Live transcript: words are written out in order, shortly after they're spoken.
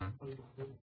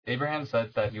Abraham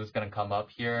said that he was going to come up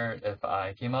here if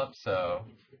I came up, so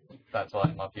that's why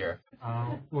I'm up here.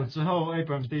 我之后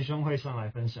Abram 弟兄会上来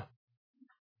分享。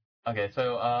Okay,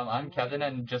 so I'm Kevin,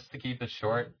 and just to keep it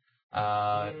short,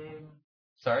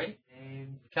 sorry,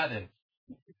 Kevin.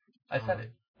 I said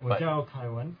it. 我叫凯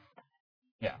文。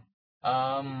Yeah.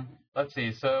 Let's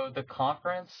see. So the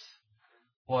conference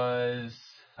was,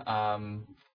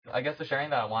 I guess the sharing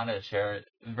that I wanted to share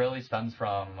really stems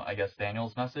from, I guess,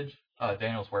 Daniel's message,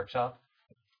 Daniel's workshop.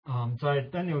 在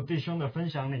Daniel 弟兄的分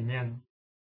享里面。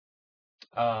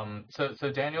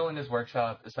So Daniel in his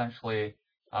workshop essentially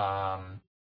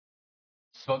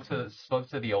spoke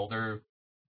to the older,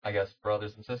 I guess,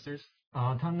 brothers and sisters.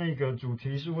 他那个主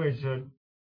题是为着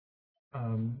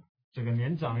这个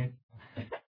年长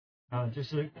就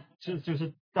是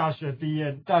大学毕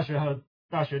业、大学和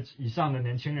大学以上的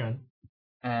年轻人。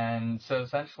And so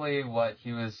essentially what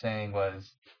he was saying was,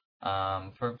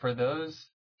 for those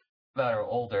that are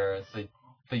older,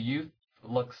 the youth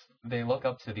they look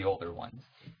up to the older ones.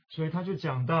 所以他就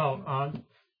讲到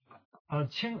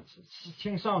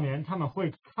青少年他们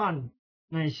会看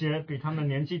那些比他们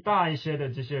年纪大一些的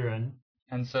这些人。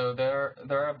And so there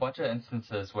are a bunch of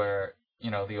instances where,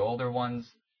 the older ones,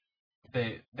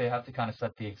 they have to kind of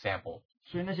set the example.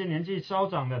 所以那些年纪稍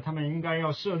长的，他们应该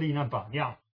要设立那榜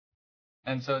样。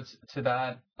And so to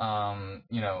that,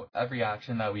 every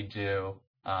action that we do,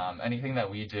 anything that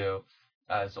we do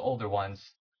as older ones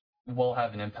will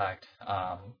have an impact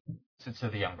to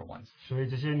the younger ones. 所以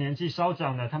这些年纪稍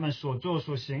长的，他们所做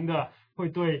所行的，会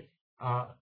对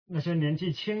那些年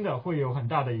纪轻的会有很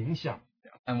大的影响。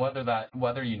And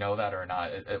whether you know that or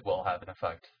not, it will have an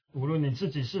effect. 无论你自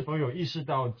己是否有意识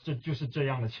到，这就是这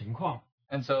样的情况。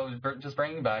And so just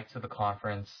bringing back to the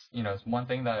conference, one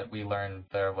thing that we learned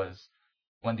there was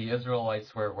when the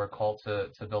Israelites were called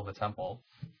to build the temple.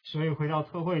 所以回到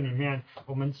特会里面，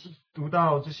我们读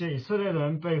到这些以色列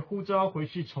人被呼召回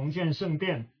去重建圣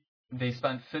殿。They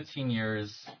spent 15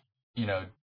 years,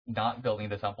 not building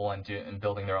the temple and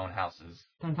building their own houses.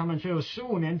 但他们却有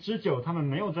15年之久，他们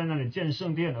没有在那里建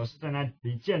圣殿，而是在那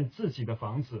里建自己的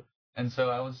房子。And so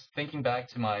I was thinking back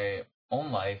to my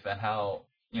own life and how,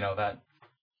 that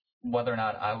whether or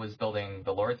not I was building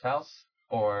the Lord's house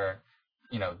or,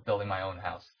 building my own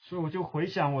house. 所以我就回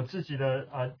想我自己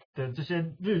的这些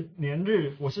年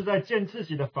日，我是在建自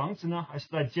己的房子呢，还是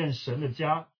在建神的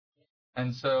家？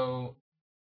 And so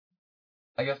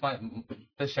I guess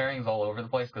the sharing is all over the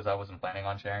place because I wasn't planning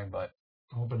on sharing, but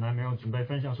我本来没有准备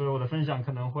分享，所以我的分享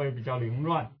可能会比较凌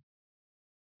乱。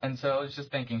And so I was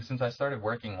just thinking, since I started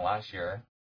working last year,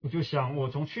 我就想我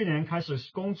从去年开始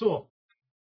工作。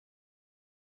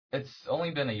It's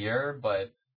only been a year,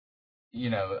 but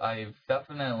I've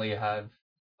definitely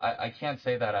I can't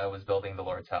say that I was building the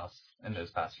Lord's house in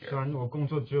this past year. 虽然我工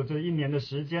作只有这1年的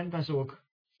时间，但是我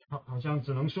好像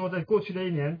只能说，在过去的1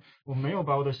年，我没有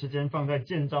把我的时间放在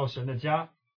建造神的家。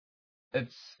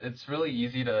It's really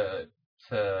easy to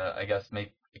I guess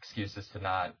make excuses to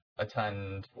not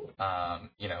attend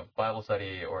Bible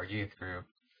study or youth group.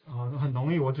 很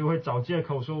容易我就会找借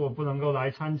口说我不能够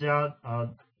来参加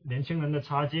年轻人的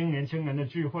查经、年轻人的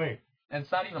聚会。And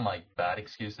it's not even like bad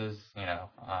excuses,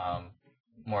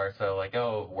 more so like,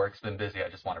 oh, work's been busy, I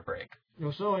just want a break.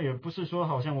 有时候也不是说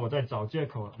好像我在找借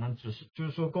口，那就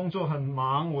是说工作很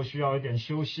忙，我需要一点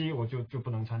休息，我就不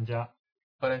能参加。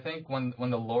But I think when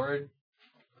the Lord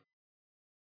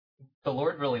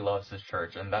really loves His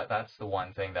church, and that's the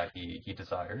one thing that He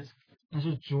desires. 但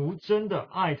是主真的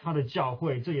爱他的教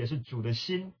会，这也是主的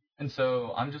心。And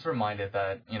so I'm just reminded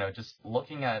that just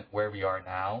looking at where we are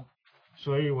now.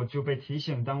 所以我就被提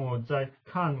醒，当我在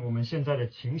看我们现在的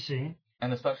情形。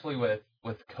And especially with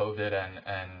COVID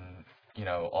and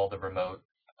all the remote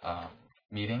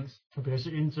meetings. 特别是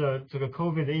因着这个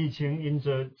COVID 的疫情，因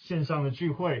着线上的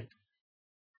聚会。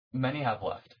Many have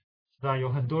left. 那有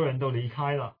很多人都离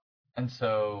开了。And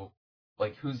so,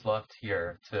 like, who's left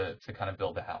here to kind of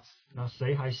build a house? 那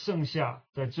谁还剩下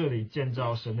在这里建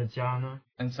造神的家呢？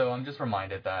 And so I'm just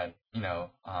reminded that,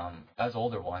 as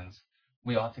older ones,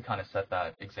 we ought to kind of set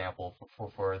that example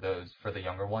for the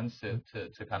younger ones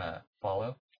to kind of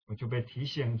follow. 我就被提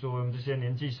醒，作为我们这些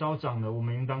年纪稍长的，我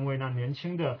们应当为那年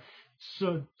轻的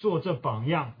做这榜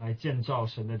样，来建造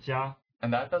神的家。And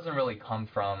that doesn't really come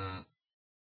from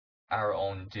our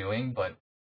own doing, but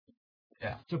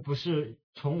yeah. 这不是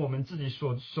从我们自己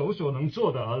所能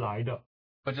做的而来的。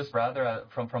But just rather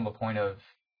from a point of,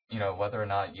 whether or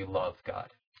not you love God.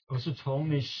 而是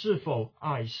从你是否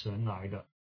爱神来的。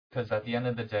Because at the end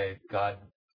of the day, God,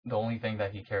 the only thing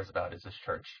that He cares about is His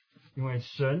church. 因为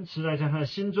神实在在他的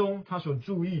心中，他所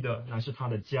注意的乃是他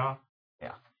的家。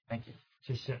Yeah, thank you.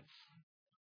 谢谢。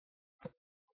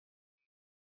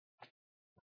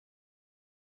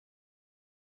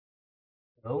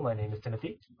Hello, my name is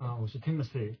Timothy, 我是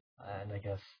Timothy。 and I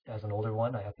guess as an older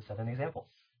one, I have to set an example.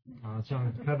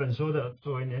 像Kevin 说的，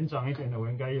作为年长一点的，我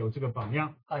应该有这个榜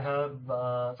样。 I have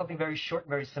something very short,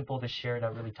 very simple to share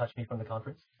that really touched me from the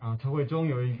conference. 特会中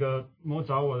有一个摸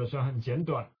着我的，虽然很简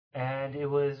短， And it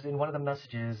was in one of the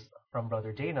messages from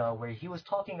Brother Dana where he was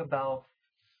talking about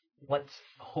what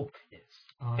hope is,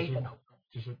 faith and hope.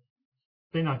 就是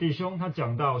Dana 弟兄他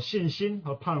讲到信心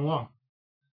和盼望。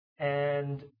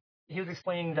 And he was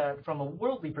explaining that from a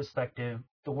worldly perspective,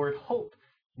 the word hope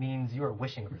means you are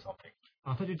wishing for something.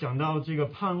 他就讲到这个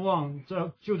盼望，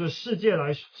就着世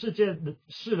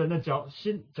人的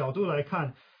角度来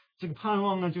看，这个盼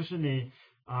望呢，就是你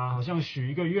好像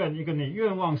许一个愿，一个你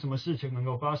愿望什么事情能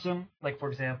够发生。 Like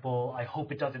for example, I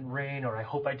hope it doesn't rain, or I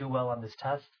hope I do well on this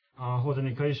test. 或者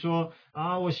你可以说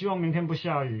我希望明天不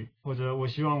下雨，或者我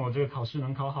希望我这个考试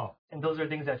能考好。 And those are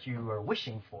things that you are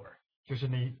wishing for. 就是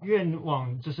你愿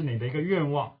望，这是你的一个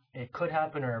愿望。 It could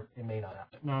happen or it may not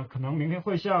happen. 那可能明天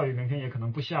会下雨，明天也可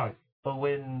能不下雨。 But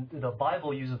when the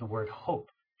Bible uses the word hope,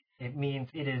 it means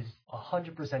it is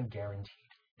 100% guaranteed.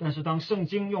 但是当圣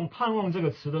经用盼望这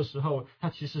个词的时候，它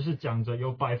其实是讲着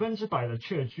有100%的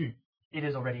确据， It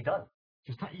is already done.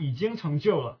 就是它已经成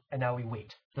就了。 And now we wait.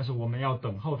 但是我们要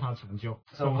等候它成就，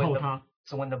 So 等候它。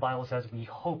 when the Bible says we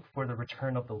hope for the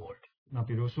return of the Lord, 那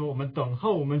比如说我们等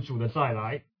候我们主的再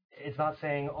来， it's not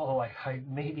saying, oh,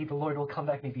 maybe the Lord will come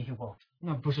back, maybe he won't.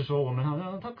 那不是说我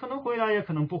们他可能回来，也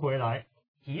可能不回来，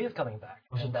 He is coming back,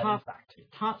 而是 and that is fact.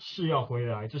 他是要回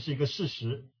来，这是一个事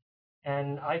实。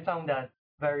 And I found that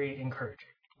very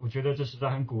encouraging. 我觉得这实在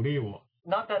很鼓励我。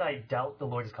 Not that I doubt the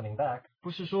Lord is coming back, 不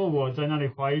是说我在那里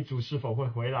怀疑主是否会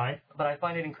回来， but I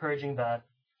find it encouraging that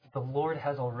the Lord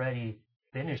has already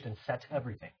finished and set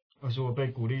everything. 而是我被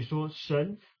鼓励说，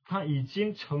神他已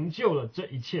经成就了这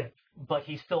一切， But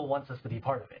he still wants us to be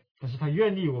part of it. 但是他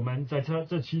愿意我们在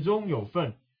这其中有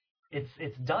份。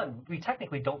 It's done. We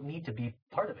technically don't need to be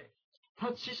part of it.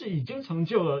 他其实已经成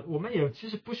就了，我们也其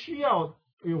实不需要，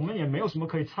我们也没有什么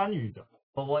可以参与的。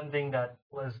 But one thing that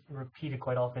was repeated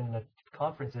quite often in the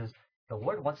conference is the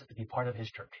Lord wants us to be part of his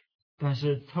church. 但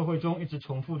是特会中一直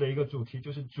重复的一个主题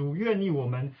就是主愿意我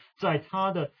们在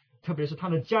他的，特别是他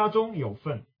的家中有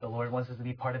份， The Lord wants us to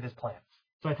be part of his plans.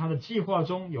 在他的计划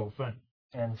中有份。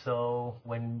 And so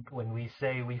when we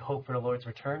say we hope for the Lord's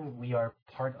return, we are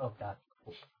part of that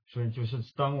hope. 所以就是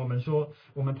当我们说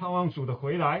我们盼望主的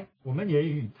回来，我们也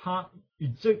与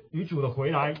主的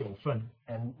回来有份。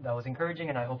 And that was encouraging,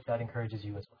 and I hope that encourages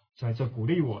you as well. 在这鼓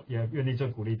励我，也愿意这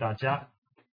鼓励大家。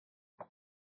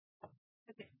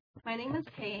 My name is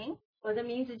Pei. 我的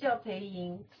名字叫裴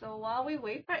莹。 So while we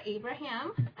wait for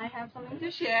Abraham, I have something to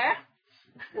share.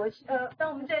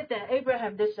 当我们在等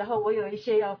Abraham 的时候，我有一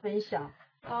些要分享。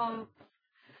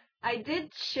I did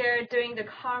share during the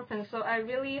conference, so I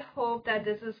really hope that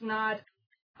this is not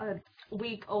a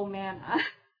weak old manna.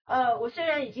 我虽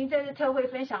然已经在这特会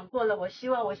分享过了，我希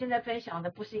望我现在分享的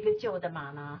不是一个旧的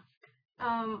玛拿。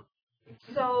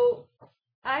So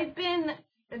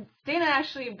Dana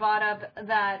actually brought up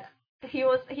that he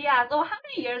asked, oh, how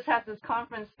many years has this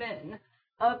conference been?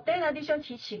 Dana 弟兄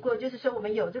提起过，就是说我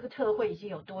们有这个特会已经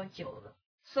有多久了。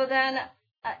 So then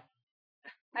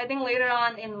I think later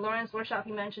on in Lauren's workshop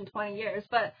he mentioned 20 years,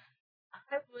 but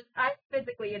I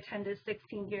physically attended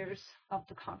 16 years of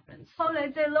the conference. 后来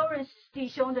在 Lawrence 弟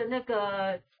兄的那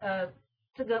个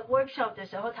这个 workshop 的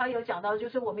时候，他有讲到，就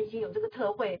是我们已经有这个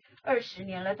特会20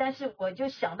年了，但是我就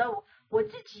想到我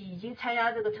自己已经参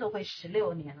加这个特会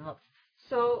16年了。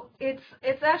 So it's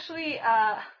actually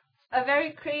a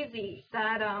very crazy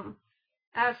that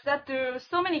I've sat through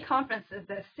so many conferences,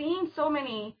 that seeing so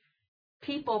many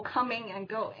people coming and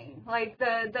going. Like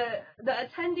the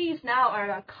attendees now are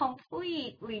a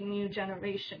completely new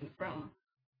generation from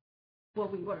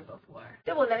what we were before.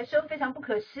 对我来说非常不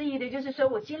可思议的，就是说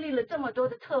我经历了这么多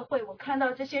的特会，我看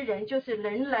到这些人就是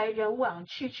人来人往，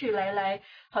去去来来，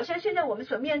好像现在我们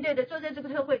所面对的坐在这个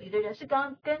特会里的人是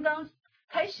刚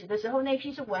开始的时候那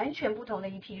批是完全不同的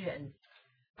一批人。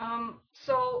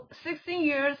So 16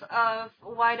 years of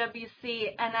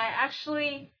YWC, and I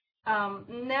actually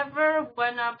never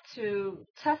went up to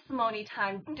testimony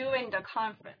time during the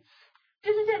conference.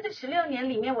 就是在这16年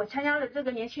里面，我参加了这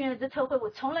个年轻人的特会，我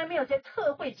从来没有在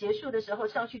特会结束的时候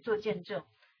上去做见证。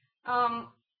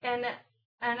And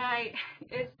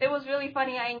it was really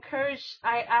funny. I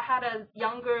had a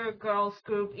younger girls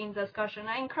group in discussion.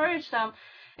 I encouraged them,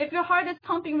 if your heart is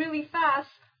pumping really fast,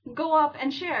 go up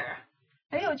and share.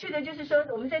 很有趣的就是说，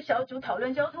我们在小组讨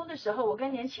论交通的时候，我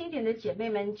跟年轻一点的姐妹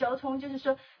们交通，就是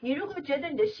说，你如果觉得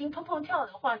你的心砰砰跳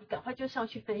的话，你赶快就上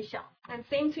去分享。 And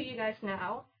same to you guys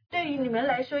now. 对于你们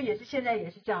来说也是现在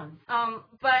也是这样子。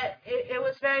But it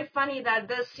was very funny that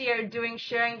this year during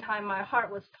sharing time, my heart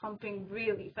was pumping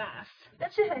really fast. 但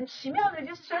是很奇妙的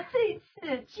就是说，这一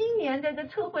次今年的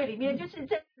特会里面，就是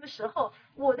在这个时候，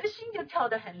我的心就跳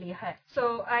得很厉害。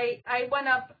 So I went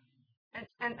up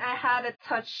and I had a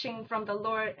touching from the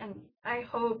Lord, and I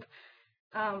hope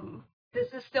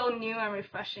this is still new and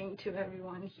refreshing to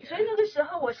everyone 所以 here. 那个时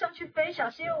候我上去分享，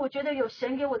是因为我觉得有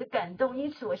神给我的感动，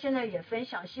因此我现在也分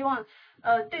享，希望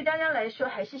对大家来说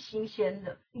还是新鲜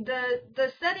的。The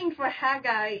setting for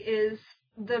Haggai is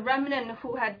the remnant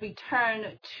who had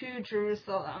returned to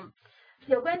Jerusalem.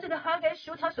 有关这个哈该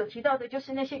书，他所提到的就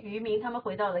是那些渔民，他们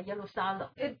回到了耶路撒冷。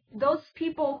 Those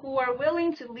people who are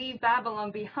willing to leave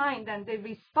Babylon behind, and they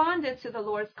responded to the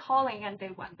Lord's calling and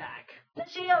they went back. 那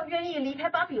些要愿意离开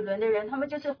巴比伦的人，他们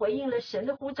就是回应了神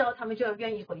的呼召，他们就要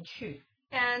愿意回去。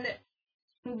 And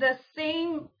the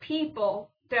same people,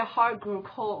 their heart grew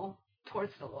cold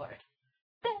towards the Lord.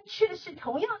 但却是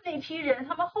同样那批人，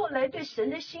他们后来对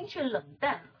神的心却冷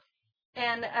淡了。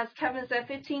 And as Kevin said,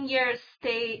 15 years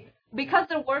because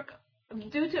their work,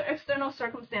 due to external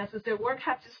circumstances, their work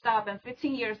had to stop, and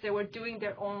 15 years they were doing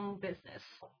their own business.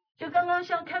 就刚刚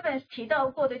像 Kevin 提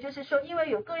到过的，就是说，因为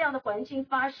有各样的环境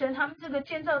发生，他们这个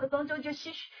建造的工作就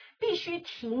必须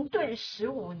停顿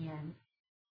15年。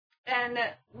 And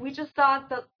we just thought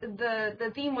that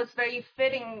the theme was very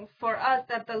fitting for us,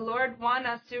 that the Lord wants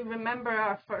us to remember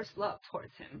our first love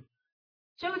towards Him.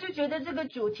 所以我就觉得这个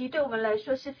主题对我们来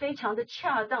说是非常的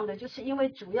恰当的，就是因为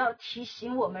主要提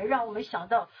醒我们，让我们想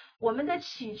到我们的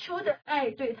起初的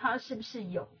爱对他是不是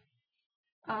有。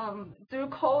 Through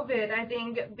COVID, I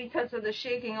think because of the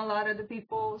shaking, a lot of the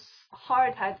people's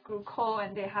heart had grew cold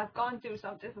and they had gone through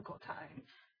some difficult time.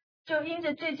 就因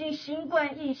着最近新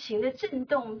冠疫情的震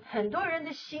动，很多人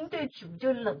的心对主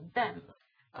就冷淡了。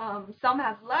 Some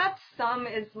have left, some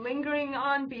is lingering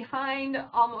on behind,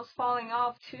 almost falling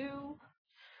off too.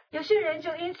 有些人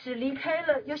就因此离开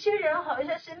了，有些人好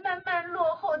像是慢慢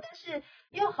落后，但是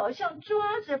又好像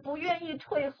抓着不愿意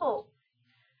退后。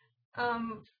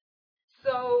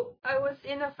 So I was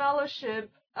in a fellowship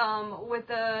with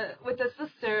a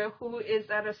sister who is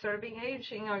at a serving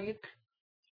age in our youth.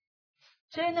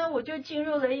 所以呢，我就进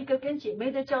入了一个跟姐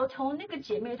妹的交通。那个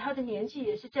姐妹她的年纪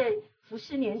也是在服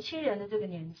侍年轻人的这个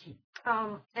年纪。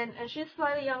 And she's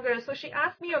slightly younger, so she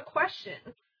asked me a question.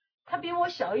 她比我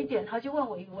小一点，她就问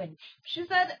我一个问题。 She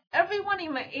said, everyone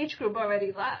in my age group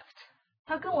already left.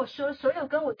 她跟我说，所有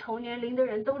跟我同年龄的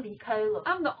人都离开了，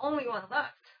 I'm the only one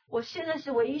left. 我现在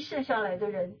是唯一剩下来的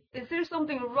人。 Is there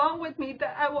something wrong with me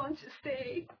that I want to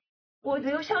stay? 我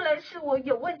留下来是我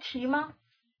有问题吗？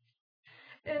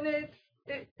 And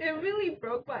it really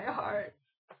broke my heart.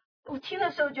 我听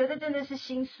的时候觉得真的是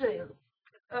心碎了。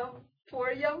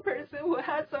 For a young person who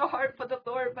has a heart for the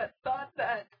Lord but thought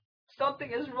that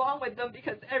something is wrong with them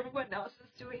because everyone else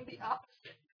is doing the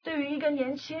opposite. 对于一个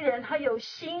年轻人，他有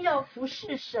心要服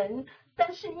侍神，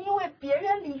但是因为别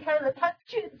人离开了，他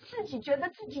却自己觉得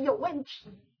自己有问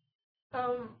题。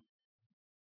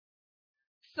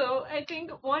 So I think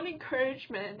one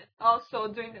encouragement also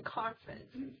during the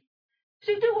conference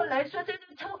所以对我来说，在这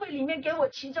个特会里面，给我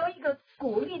其中一个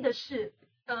鼓励的是，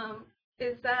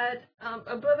 is that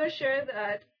a brother shared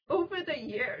that over the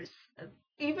years,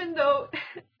 even though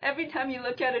every time you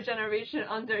look at a generation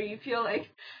under, you feel like,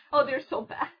 oh, they're so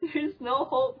bad. There's no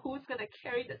hope. Who's going to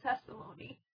carry the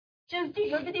testimony? 就是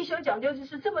有一个弟兄讲究，就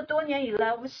是这么多年以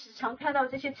来，我们时常看到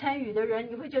这些参与的人，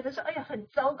你会觉得说，哎呀，很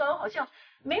糟糕，好像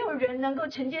没有人能够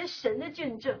承接神的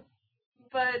见证。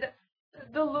 But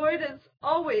the Lord is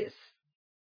always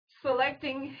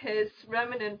selecting His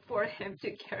remnant for Him to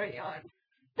carry on.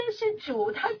 但是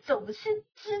主他总是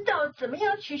知道怎么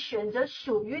样去选择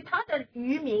属于他的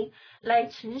渔民来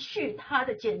持续他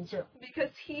的见证，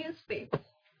 Because He is faithful.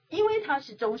 因为他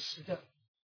是忠实的。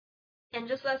 And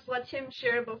just as what Tim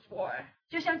shared before,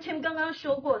 就像 Tim 刚刚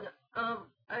说过的，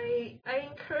 I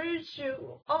encourage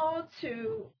you all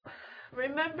to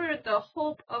remember the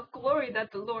hope of glory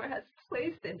that the Lord has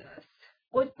placed in us.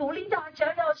 我鼓励大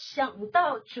家要想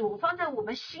到主放在我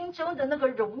们心中的那个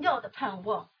荣耀的盼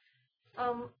望。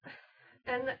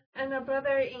 And a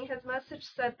brother in his message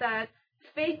said that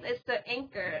faith is the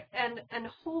anchor and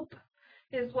hope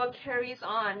is what carries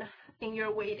on in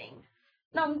your waiting.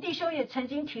 那我们弟兄也曾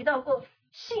经提到过，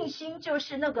信心就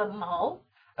是那个锚，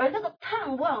而那个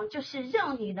盼望就是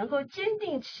让你能够坚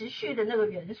定持续的那个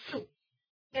元素。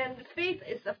 And faith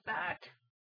is a fact.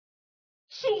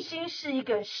 信心是一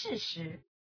个事实。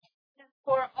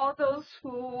 For all those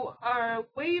who are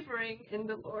wavering in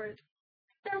the Lord,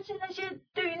 但是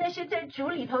对于那些在主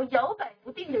里头摇摆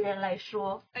不定的人来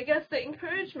说， I guess the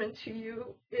encouragement to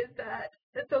you is that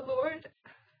the Lord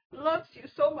loves you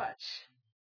so much.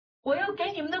 我要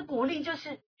给你们的鼓励就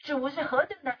是主是何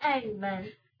等的爱你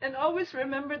们， And always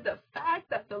remember the fact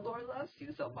that the Lord loves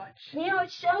you so much. 你要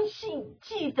相信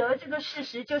记得这个事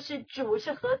实，就是主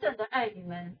是何等的爱你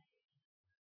们，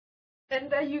 And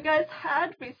that you guys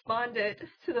had responded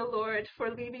to the Lord for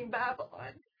leaving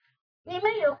Babylon. 你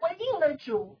们也回应了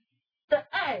主的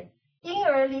爱，因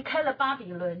而离开了巴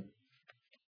比伦。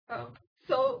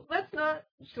 So let's not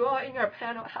draw in our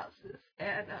panel houses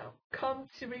and come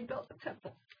to rebuild the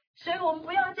temple. 所以我们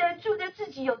不要再住在自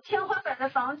己有天花板的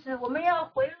房子，我们要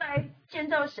回来建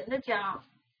造神的家。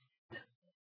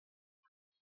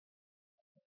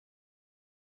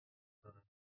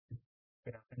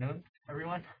 Good afternoon,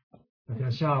 everyone. 大家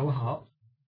下午好，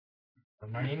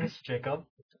 My name is Jacob,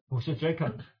 我是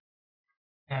Jacob，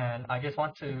 and I just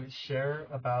want to share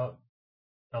about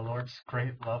the Lord's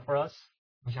great love for us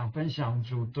我想分享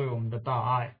主对我们的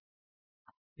大爱。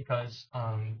 because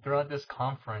throughout this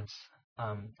conference,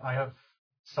 I have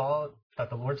saw that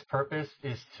the Lord's purpose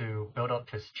is to build up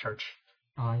His church.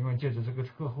 因为借着这个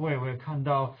特会，我也看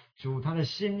到主他的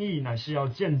心意乃是要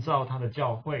建造他的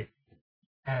教会。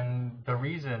 And the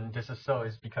reason this is so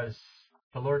is because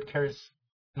the Lord cares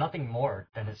nothing more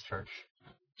than His church.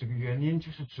 这个原因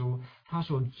就是主他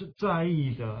所在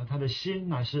意的，他的心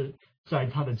乃是在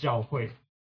他的教会。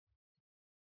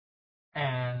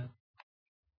 And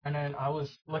then I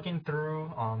was looking through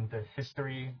the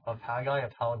history of Haggai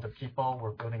of how the people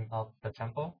were building up the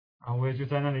temple. 我也就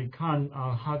在那里看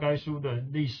哈该书的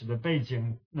历史的背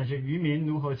景，那些渔民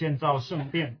如何建造圣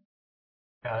殿。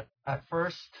 At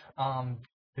first,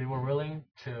 they were willing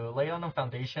to lay on the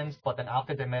foundations, but then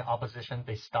after they met opposition,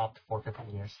 they stopped for 15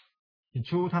 years. 起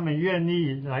初他们愿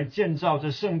意来建造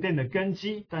这圣殿的根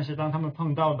基，但是当他们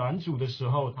碰到拦阻的时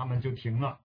候，他们就停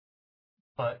了。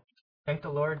 But thank the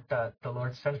Lord that the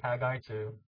Lord sent Haggai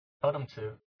to tell them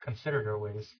to consider their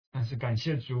ways. 但是感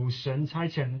谢主，神差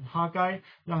遣哈该，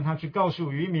让他去告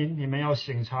诉渔民，你们要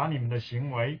省察你们的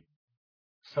行为，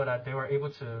 so that they were able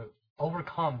to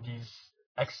overcome these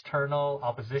external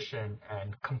opposition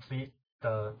and complete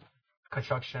the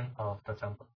construction of the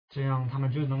temple. 这样他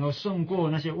们就能够胜过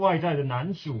那些外在的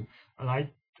难阻，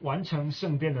来完成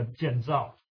圣殿的建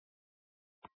造。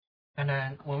 And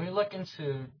then when we look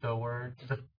into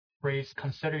the phrase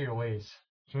 "consider your ways,"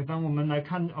 所以当我们来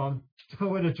看特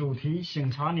会的主题，省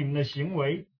察你们的行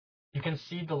为， you can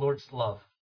see the Lord's love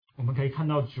我们可以看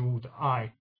到主的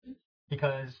爱，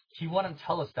 because He wouldn't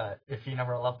tell us that if He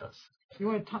never loved us. 因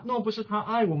为他若不是他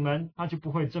爱我们，他就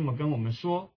不会这么跟我们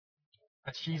说。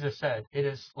 As Jesus said, it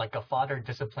is like a father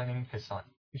disciplining his son,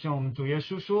 就像我们主耶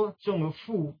稣说，正如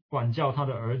父管教他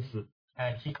的儿子，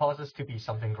 and He calls us to be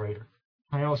something greater.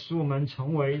 他要使我们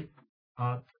成为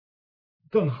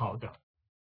更好的。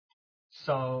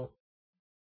 So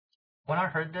when I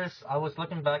heard this, I was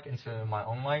looking back into my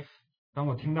own life, 当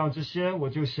我听到这些，我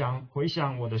就想回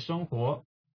想我的生活。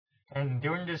 and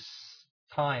during this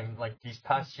time, like these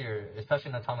past year, especially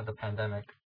in the time of the pandemic,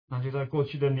 那就在过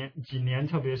去的几年，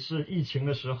特别是疫情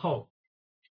的时候，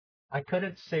 I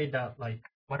couldn't say that like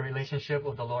my relationship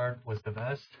with the Lord was the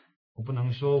best, 我不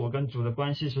能说我跟主的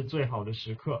关系是最好的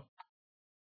时刻，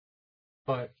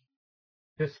 but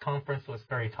this conference was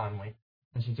very timely.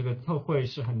 但是这个特会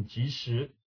是很及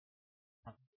时，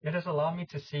 It has allowed me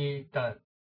to see that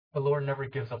the Lord never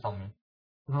gives up on me,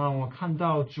 让我看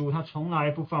到主他从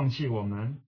来不放弃我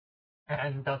们，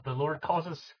 and that the Lord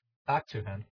calls us back to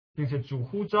Him. 并且主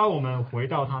呼召我们回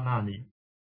到他那里。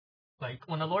 Like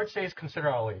when the Lord says, "Consider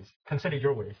our ways, consider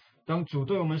your ways." 当主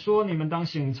对我们说：“你们当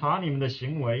省察你们的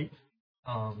行为。”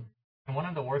 In one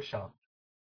of the workshop,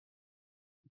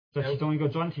 在其中一个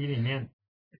专题里面，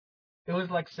 it was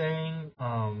like saying,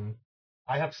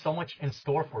 "I have so much in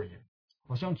store for you,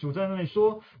 好像主在那里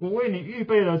说：“我为你预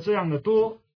备了这样的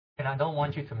多， and I don't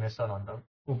want you to miss out on them."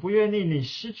 我不愿意你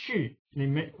失去，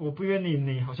我不愿意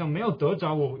你好像没有得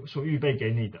着我所预备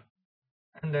给你的。”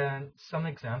 And then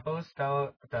some examples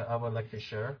that I would like to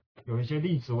share 有一些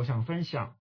例子我想分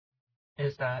享，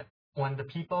 is that when the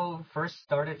people first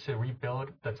started to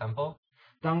rebuild the temple,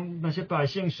 当那些百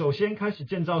姓首先开始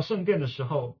建造圣殿的时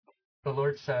候， the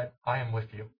Lord said, "I am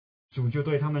with you." 神就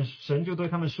对他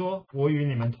们说：“我与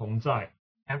你们同在。”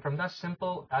 And from that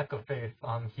simple act of faith,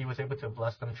 He was able to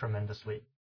bless them tremendously.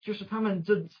 就是他们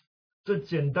这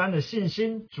简单的信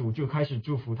心，主就开始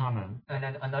祝福他们。 And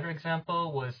then another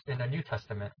example was in the New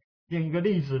Testament, 另一个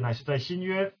例子乃是在新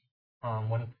约，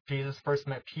 when Jesus first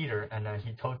met Peter, and then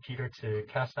He told Peter to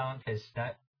cast down his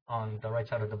net on the right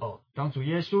side of the boat. 当主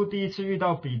耶稣第一次遇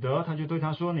到彼得，他就对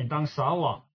他说：“你当撒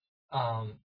网。”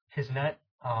 His net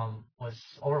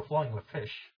was overflowing with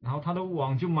fish. 然后他的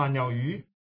网就满了鱼。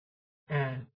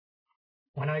 And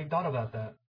when I thought about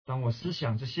that, 当我思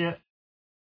想这些，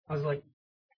 I was like,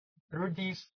 through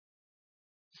these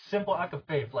simple act of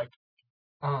faith, like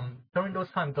during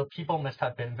those times, the people must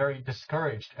have been very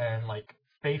discouraged and like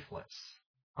faithless.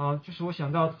 就是我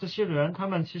想到这些人，他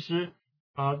们其实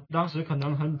当时可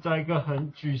能在一个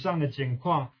很沮丧的境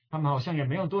况，他们好像也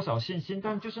没有多少信心，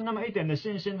但就是那么一点的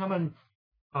信心，他们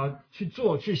去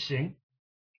做去行。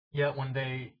 Yet when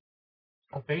they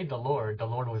obeyed the Lord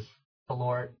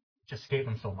just gave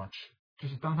them so much. 就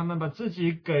是当他们把自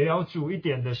己给了主一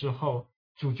点的时候，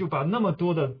主就把那么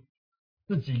多的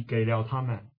自己给了他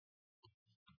们。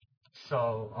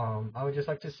 So I would just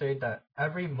like to say that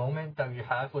every moment that you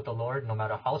have with the Lord, no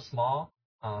matter how small,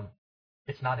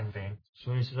 it's not in vain.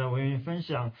 所以实在我愿意分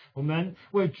享，我们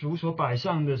为主所摆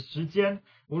上的时间，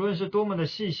无论是多么的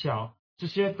细小，这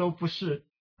些都不是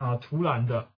突然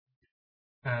的。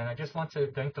 And I just want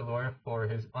to thank the Lord for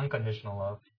His unconditional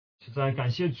love. 实在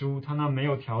感谢主，他那没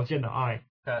有条件的爱，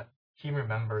 That He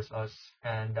remembers us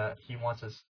and that He wants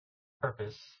His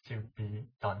purpose to be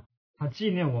done. 他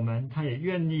纪念我们，他也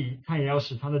愿意，他也要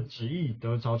使他的旨意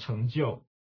得着成就。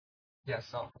 Yeah,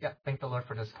 so yeah, thank the Lord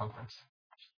for this conference.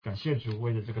 感谢主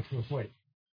为了这个特会。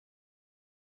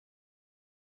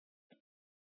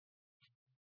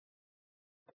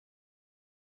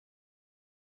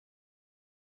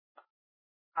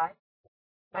 Hi,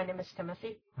 my name is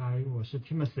Timothy, 嗨，我是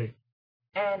Timothy。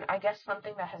 and I guess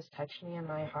something that has touched me in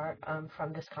my heart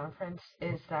from this conference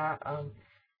is that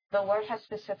the Lord has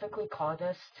specifically called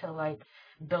us to like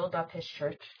build up His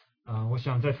church. 我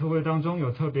想在特会当中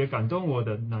有特别感动我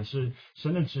的，乃是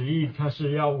神的旨意，他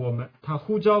是要我们，他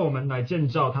呼召我们来建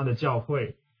造他的教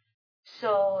会。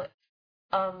 So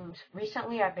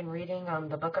recently I've been reading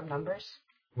the book of Numbers,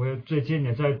 我最近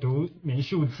也在读民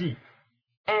数记，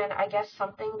 and I guess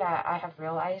something that I have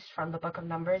realized from the book of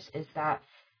Numbers is that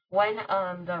when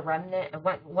the remnant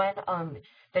when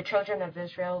the children of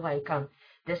Israel like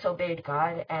disobeyed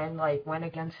God and like went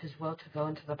against His will to go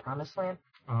into the promised land.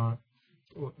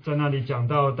 我在那里讲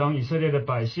到，当以色列的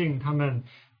百姓他们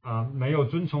没有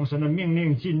遵从神的命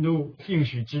令进入应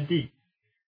许之地，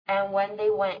 And when they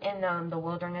went in the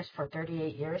wilderness for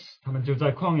 38 years, 他们就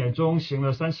在旷野中行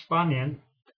了38年。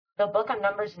 the book of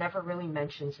Numbers never really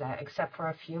mentions that, except for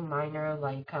a few minor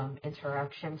like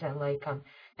interactions and like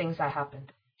things that happened.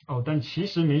 但其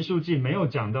实民数记没有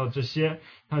讲到这些，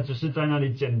他只是在那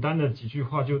里简单的几句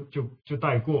话就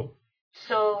带过。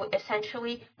 So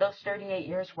essentially, those 38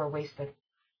 years were wasted.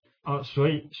 所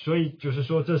以就是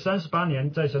说，这38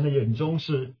年在神的眼中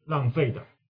是浪费的。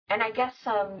 And I guess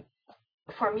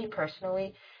for me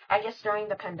personally, I guess during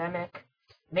the pandemic,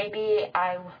 maybe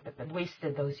I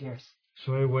wasted those years.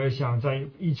 所以我也想，在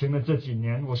疫情的这几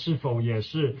年，我是否也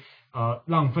是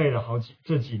浪费了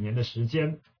这几年的时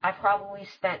间？ I probably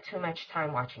spent too much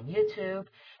time watching YouTube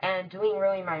and doing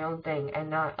really my own thing and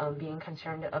not being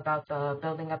concerned about the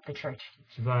building up the church.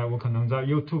 实在我可能在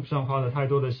YouTube 上花了太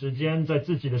多的时间，在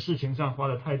自己的事情上花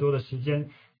了太多的时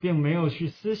间，并没有去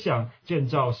思想建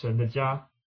造神的家。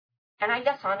 And I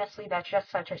guess honestly, that's just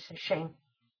such a shame.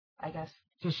 I guess.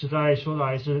 这实在说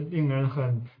来是令人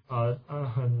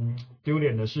很丢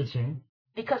脸的事情。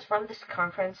 Because from this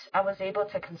conference, I was able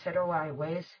to consider my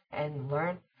ways and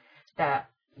learn that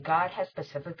God has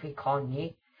specifically called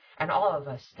me and all of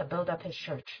us to build up His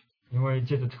church. 因为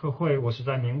借着特会，我实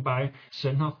在明白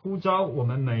神他呼召我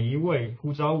们每一位，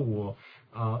呼召我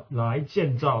来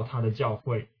建造他的教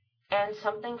会。 And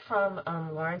something from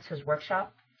Lawrence's workshop,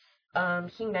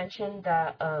 he mentioned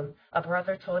that a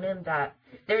brother told him that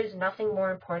there is nothing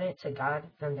more important to God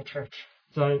than the church.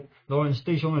 在罗恩斯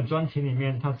弟兄的专题里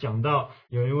面，他讲到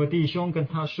有一位弟兄跟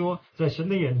他说，在神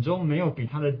的眼中没有比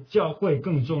他的教会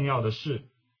更重要的事。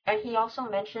 And he also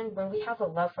mentioned when we have a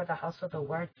love for the house of the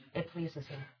Lord, it pleases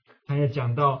Him. 他也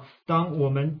讲到，当我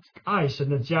们爱神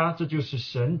的家，这就是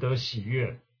神得喜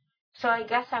悦。 So I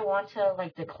guess I want to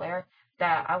like declare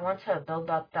that I want to build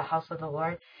up the house of the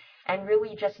Lord and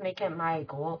really just make it my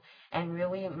goal and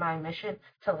really my mission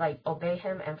to like obey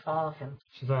Him and follow Him.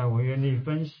 实在我愿意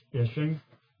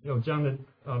有这样的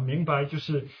明白，就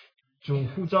是主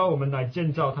呼召我们来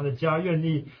建造他的家，愿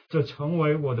意这成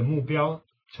为我的目标，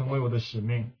成为我的使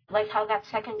命。 Like how that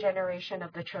second generation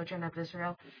of the children of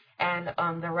Israel and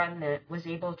the remnant was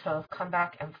able to come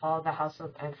back and follow the house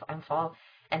of and follow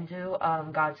and do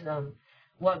God's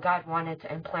what God wanted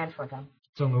and planned for them.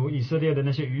 正如以色列的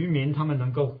那些渔民，他们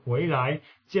能够回来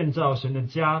建造神的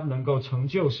家，能够成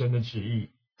就神的旨意。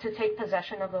to take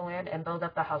possession of the land and build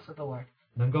up the house of the Lord.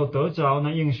 能够得着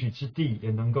那应许之地，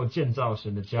也能够建造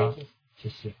神的家 Thank you.。谢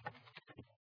谢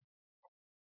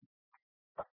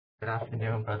Good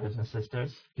afternoon, brothers and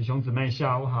sisters. 弟兄姊妹，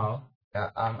下午好。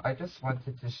 Yeah, I just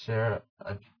wanted to share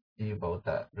a devo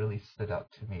that really stood out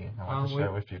to me, and I want to we-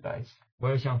 share with you guys. 我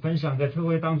也想分享在特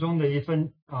会当中的一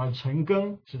份晨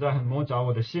更，实在很摸着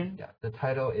我的心。 Yeah, the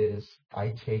title is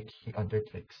 "I Take, He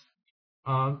Undertakes."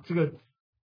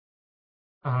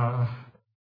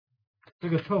 这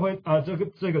个特会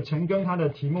这个晨更，它的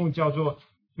题目叫做，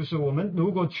就是我们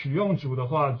如果取用主的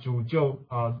话，主就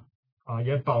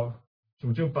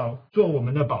做我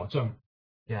们的保证。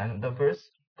 Yeah, and the verse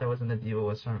that was in the devo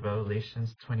was from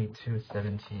Revelations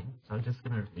 22:17. So I'm just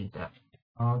gonna read that.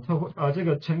 这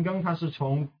个晨更它是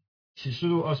从启示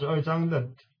录22章的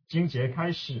经节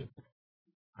开始。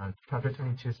 Chapter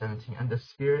 22:17. And the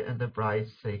Spirit and the bride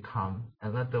say, "Come,"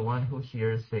 and let the one who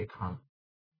hears say, "Come."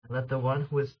 And let the one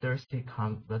who is thirsty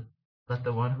come. Let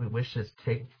the one who wishes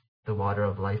take the water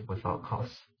of life without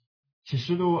cost. 启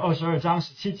示录22章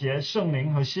17节，圣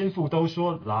灵和心腹都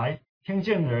说来，听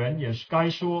见的人也是该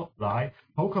说来，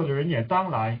口渴的人也当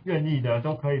来，愿意的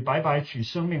都可以白白取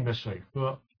生命的水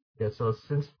喝。 Yeah, so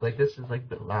since this is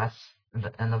the last and the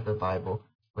end of the Bible,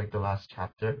 the last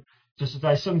chapter, 这是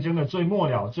在圣经的最末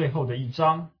了最后的一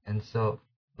章。 and so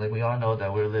we all know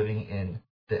that we're living in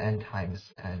the end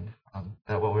times, and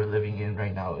that what we're living in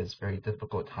right now is very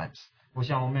difficult times. 我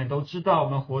想我们也都知道，我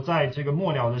们活在这个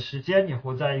末了的时间，也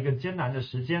活在一个艰难的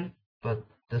时间。 But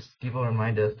this people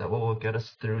remind us that what will get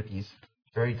us through these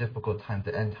very difficult times,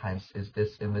 the end times, is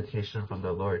this invitation from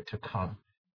the Lord to come.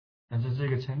 但是这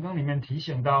个晨更里面提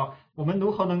醒到，我们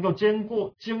如何能够经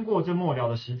过这末了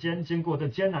的时间，经过这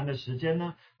艰难的时间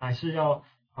呢？乃是要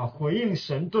回应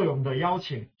神对我们的邀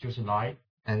请，就是来，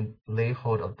 and lay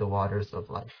hold of the waters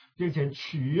of life. 并且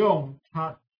取用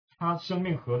他生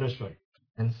命河的水。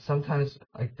 And sometimes,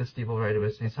 like this people writer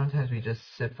was saying, sometimes we just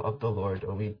sip of the Lord,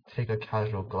 or we take a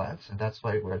casual glance, and that's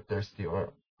why we're thirsty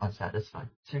or unsatisfied.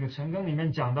 这个晨更里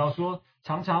面讲到说，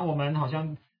常常我们好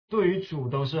像对于主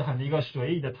都是很一个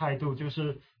随意的态度，就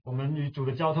是我们与主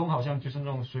的交通好像就是那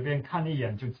种随便看一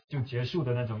眼就结束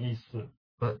的那种意思。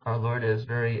 But our Lord is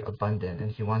very abundant,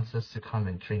 and He wants us to come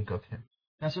and drink of Him.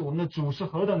 但是我们的主是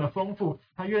何等的丰富，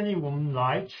他愿意我们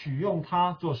来取用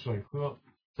它做水喝。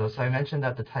 So I mentioned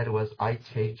that the title was "I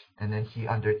Take," and then He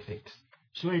undertakes.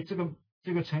 所以这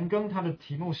个晨更它的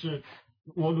题目是，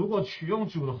我如果取用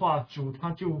主的话，主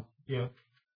他就也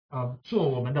做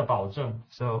我们的保证。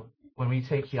 So when we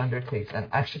take, He undertakes, and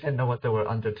I actually didn't know what the word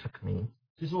 "undertook" means.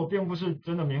 其实我并不是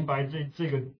真的明白这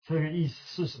个意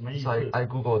思是什么意思。 So I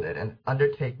googled it, and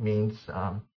undertake means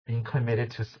being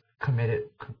committed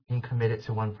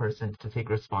to one person to take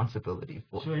responsibility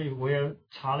for. 所以我也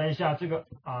查了一下这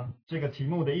个题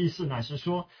目的意思，乃是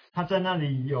说他在那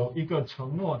里有一个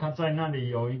承诺，他在那里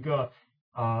有一个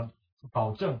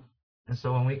保证。 And so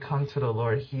when we come to the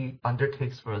Lord, He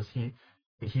undertakes for us.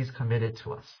 He's committed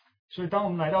to us. 所以当我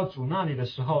们来到主那里的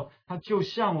时候，他就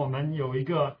像我们有一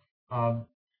个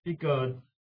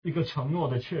承诺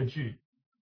的确据。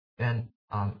 And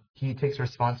He takes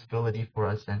responsibility for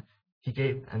us, and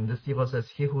this Bible says,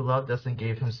 "He who loved us and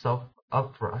gave Himself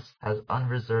up for us has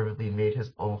unreservedly made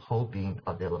His own whole being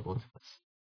available to us."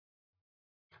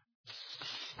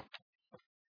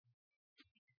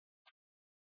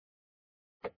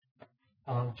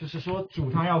 就是说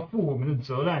主他要负我们的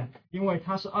责任，因为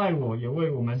他是爱我，也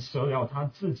为我们舍了他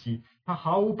自己，他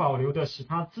毫无保留的使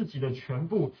他自己的全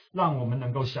部让我们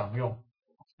能够享用。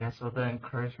 And so the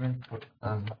encouragement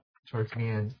towards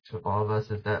me and to all of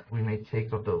us is that we may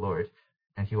take of the Lord,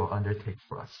 and He will undertake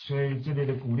for us. 所以这里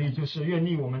的鼓励就是愿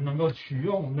意我们能够取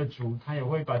用我们的主，他也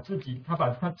会把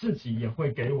他自己也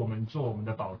会给我们做我们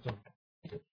的保证。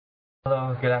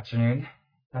 Hello, good afternoon.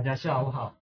 大家下午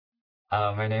好，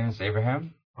 My name is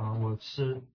Abraham. 我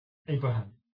是 Abraham。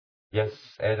 Yes,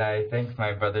 and I thank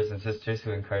my brothers and sisters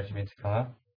who encouraged me to come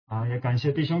up. 也感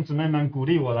谢弟兄姊妹们鼓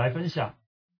励我来分享。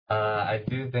 I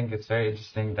do think it's very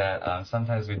interesting that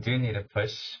sometimes we do need a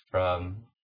push from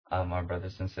our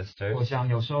brothers and 我 sisters. 想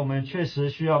有时候我们确实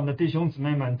需要我们的弟兄姊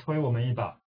妹们推我们一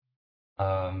把，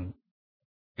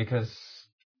 Because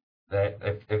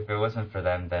if it wasn't for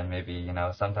them, then maybe,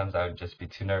 sometimes I would just be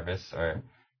too nervous, or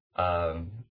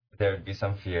there would be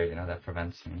some fear, that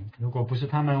prevents me. 如果不是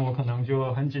他们，我可能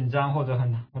就很紧张或者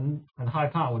很害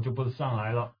怕，我就不上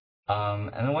来了。 And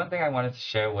the one thing I wanted to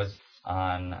share was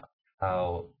on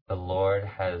how the Lord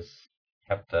has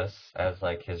kept us as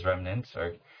His remnants,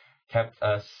 or kept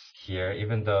us here,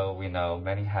 even though we know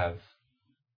many have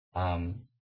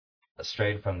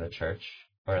strayed from the church.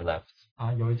 or left.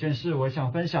 有一件事我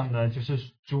想分享的，就是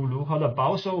主如何的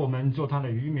保守我们做他的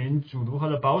渔民，主如何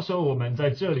的保守我们在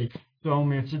这里。虽然我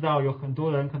们也知道有很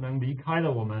多人可能离开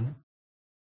了我们。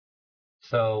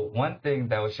So one thing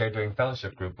that was shared during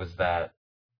fellowship group was that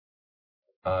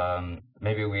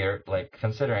maybe we are like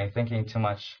considering thinking too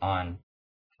much on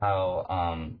how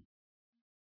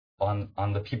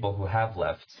on the people who have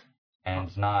left and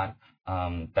not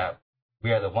that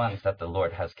we are the ones that the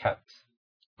Lord has kept.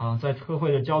 在特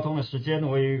会的交通的时间，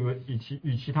我也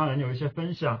与其他人有一些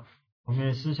分享。我们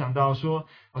也思想到说，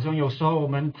好像有时候我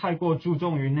们太过注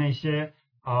重于那些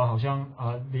好像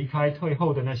离开退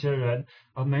后的那些人，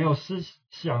没有思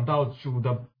想到主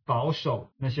的保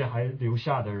守那些还留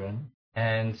下的人。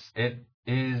And it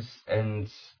is, and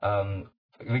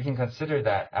we can consider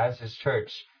that as His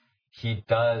church, He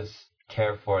does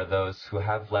care for those who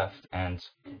have left, and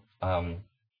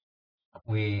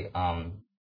we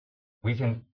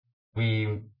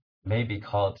may be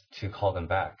called to call them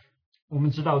back. 我们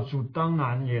知道主当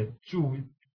然也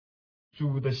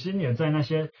主的心也在那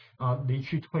些离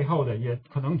去退后的，也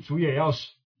可能主也要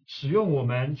使用我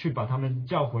们去把他们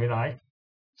叫回来。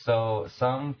So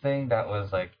something that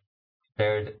was like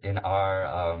shared in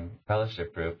our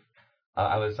fellowship group,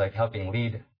 I was like helping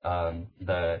lead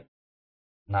the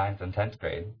 9th and 10th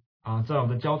grade. 在我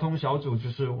的交通小组，就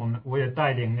是我也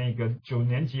带领那个9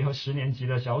年级和10年级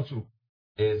的小组。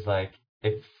Is like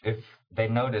if they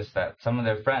notice that some of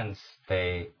their friends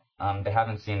they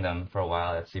haven't seen them for a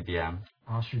while at CBM.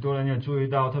 许多人也注意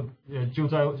到，就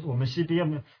在我们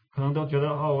CBM 可能都觉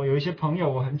得我有一些朋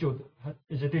友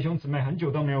一些弟兄姊妹很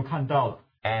久都没有看到了。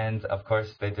And of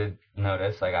course they did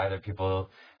notice, like either people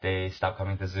they stopped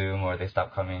coming to Zoom or they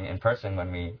stopped coming in person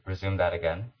when we resumed that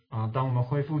again. 当我们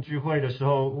恢复聚会的时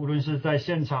候，无论是在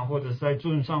现场或者是在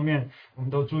Zoom 上面，我们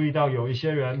都注意到有一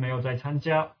些人没有在参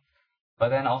加。But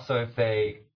then also if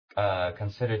they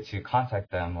consider to contact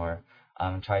them or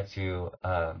try to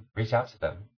reach out to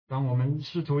them. 当我们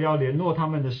试图要联络他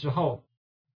们的时候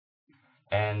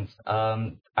And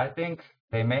I think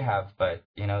they may have, but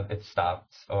it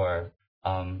stopped or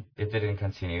it didn't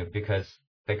continue because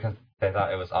they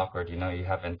thought it was awkward. You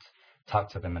haven't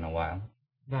talked to them in a while.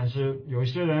 但是有一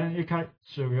些人一开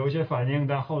始有一些反应，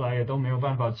但后来也都没有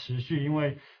办法持续，因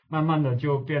为慢慢的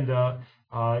就变得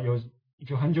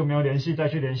就很久没有联系，再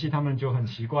去联系他们就很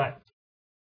奇怪。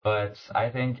But I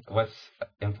think what's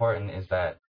important is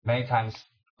that many times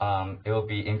it will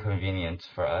be inconvenient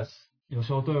for us. 有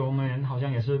时候对我们好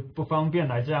像也是不方便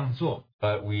来这样做。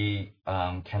But we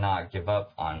cannot give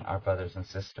up on our brothers and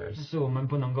sisters. 但是我们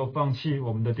不能够放弃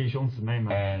我们的弟兄姊妹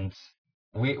们。And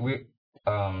we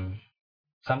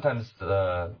sometimes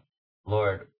the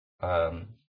Lord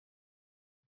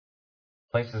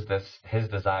places this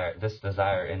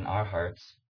desire in our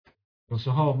hearts. 有时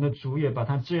候我们的主也把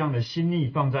他这样的心意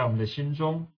放在我们的心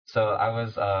中。So I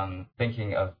was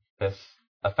thinking of this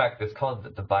effect. It's called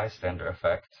the bystander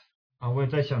effect. 我也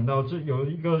在想到这有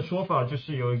一个说法，就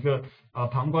是有一个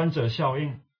旁观者效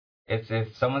应。It's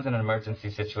if someone's in an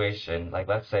emergency situation, like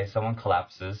let's say someone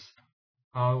collapses.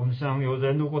 我们想有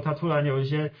人如果他突然有一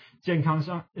些健康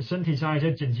上、身体上一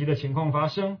些紧急的情况发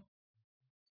生。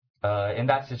In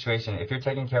that situation, if you're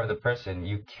taking care of the person,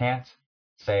 you can't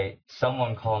say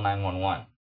someone call 911.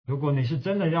 如果你是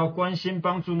真的要关心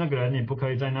帮助那个人，你不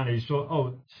可以在那里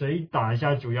说谁打一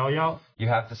下911。You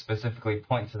have to specifically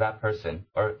point to that person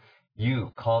or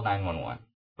you call 911.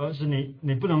 而是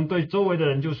你不能对周围的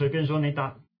人就随便说你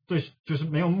打，对，就是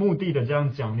没有目的的这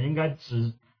样讲，你应该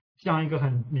只像一个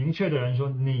很明确的人说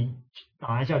你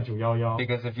打一下911。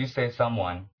Because if you say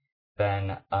someone,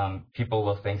 then people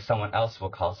will think someone else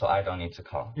will call, so I don't need to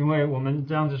call. 因为我们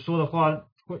这样子说的话，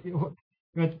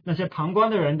因为那些旁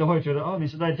观的人都会觉得你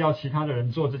是在叫其他的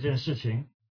人做这件事情。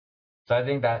So I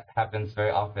think that happens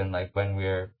very often, like when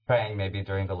we're praying, maybe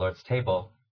during the Lord's table,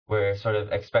 we're sort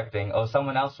of expecting,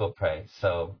 someone else will pray,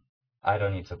 so I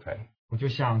don't need to pray. 我就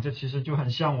想，这其实就很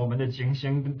像我们的警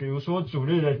醒，比如说主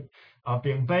日的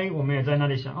饼杯，我们也在那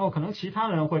里想，可能其他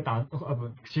人会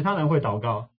其他人会祷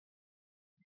告，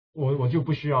我就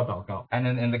不需要祷告。And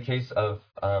in the case of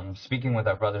speaking with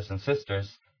our brothers and sisters,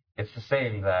 it's the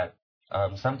same that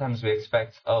sometimes we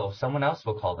expect, someone else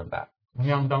will call them back. 同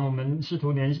样，当我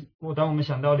们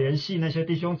想到联系那些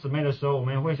弟兄姊妹的时候，我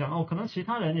们也会想，可能其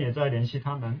他人也在联系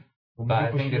他们，我们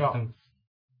就不需要。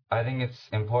I think it's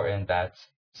important that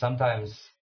sometimes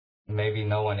maybe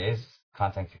no one is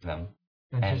contacting them.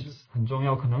 但其实很重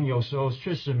要，可能有时候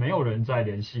确实没有人在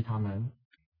联系他们。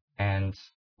And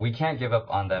we can't give up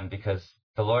on them because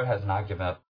the Lord has not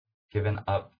given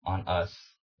up on us.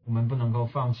 我们不能够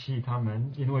放弃他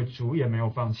们，因为主也没有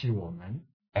放弃我们。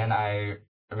And I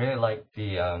I really like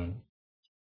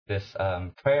this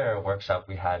prayer workshop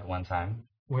we had one time.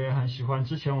 我也很喜欢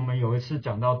之前我们有一次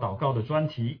讲到祷告的专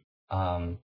题，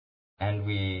 And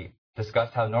we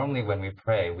discussed how normally when we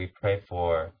pray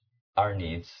for our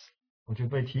needs. 我就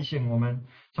被提醒我们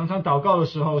常常祷告的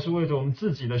时候是为着我们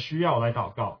自己的需要来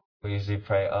祷告。 We usually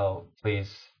pray, oh,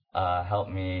 please help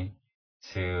me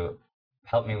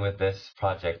with this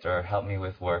project, or help me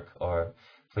with work, or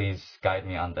please guide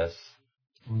me on this.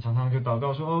 我们常常就祷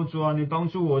告说，哦，主啊，你帮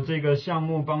助我这个项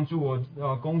目，帮助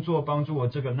我工作，帮助我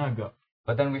这个那个。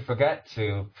 But then we forget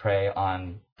to pray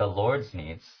on the Lord's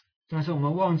needs. 但是我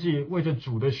们忘记为着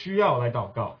主的需要来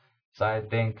祷告。 So I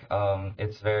think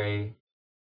it's very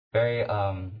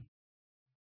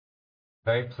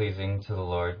pleasing to the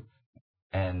Lord,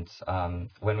 and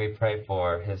when we pray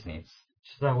for His needs.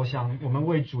 实在我想，我们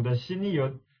为主的心意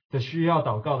的需要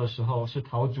祷告的时候，是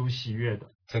讨主喜悦的。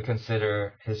 To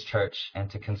consider His church and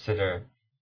to consider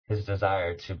His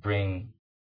desire to bring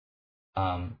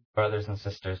brothers and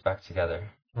sisters back together.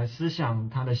 来思想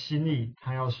他的心意，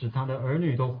他要使他的儿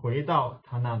女都回到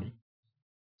他那里。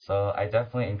 So I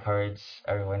definitely encourage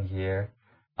everyone here,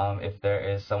 if there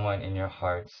is someone in your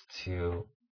hearts, to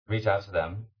reach out to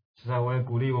them. 实在我也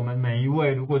鼓励我们每一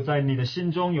位，如果在你的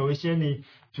心中有一些你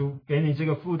主给你这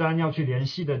个负担要去联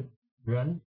系的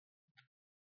人，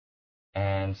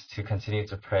 And to continue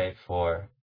to pray for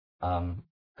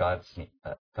God's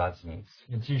needs.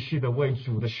 也继续的为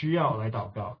主的需要来祷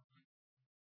告。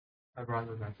 Hi,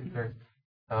 brothers and sisters.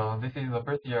 This is the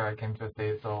first year I came to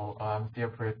States, so I'm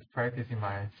still practicing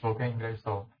my spoken English,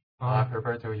 so I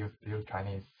prefer to use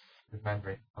Chinese with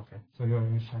Mandarin. Okay. So you're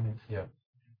in Chinese. Yeah.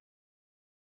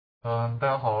 大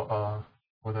家好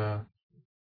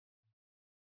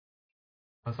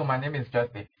，So my name is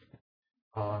Jesse.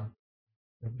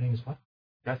 Your name is what?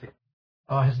 Jesse.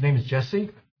 His name is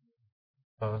Jesse.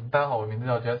 大家好，我名字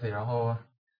叫 Jesse。然后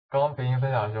刚刚培英分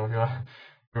享的时候说，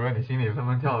如果你心里砰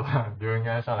砰跳的话，你就应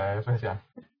该上来分享。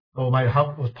Oh, my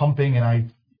heart was pumping, and I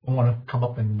don't want to come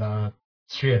up and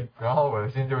share. 然后我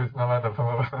的心就慢慢的砰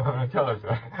砰砰砰跳了起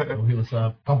来。 So he was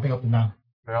pumping up and down.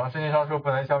 然后圣经上说不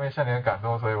能消灭圣灵的感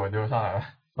动，所以我就上来了。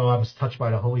 So I was touched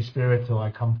by the Holy Spirit, so I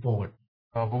come forward.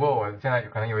 不过我现在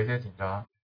可能有一些紧张。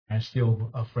 I'm still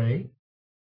afraid.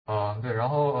 对，然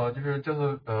后就是这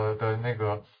次的那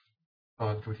个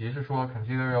主题是说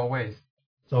consider your ways。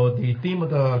 So the theme of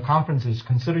the conference is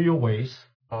consider your ways.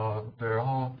 对，然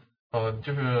后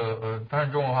就是翻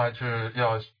译中文的话是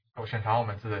要审查我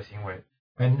们自己的行为。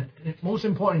 And most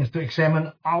important is to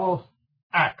examine our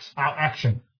acts, our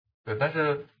action. 对，但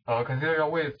是consider your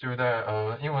ways 就是在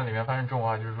英文里面翻译中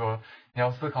文的话，就是说你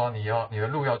要思考你的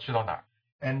路要去到哪儿。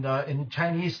 And in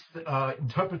Chinese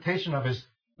interpretation of it is,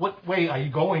 what way are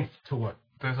you going toward?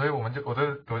 对，所以我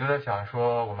就在想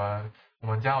说我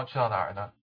们将要去到哪儿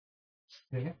呢？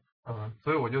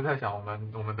 所以我就在想我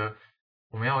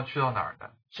们要去到哪儿呢？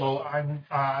 So I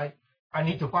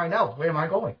need to find out, where am I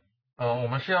going? 我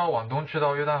们是要往东去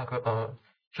到约旦河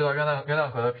去到约旦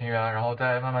河的平原，然后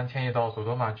再慢慢迁移到索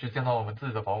多玛去建造我们自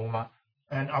己的房屋吗？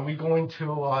 And are we going to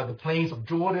the plains of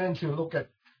Jordan to look at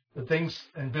the things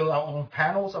and build our own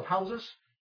panels of houses?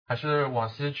 还是往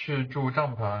西去住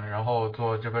帐篷，然后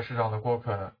做这个世上的过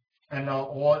客呢？ And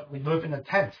or we live in a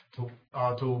tent to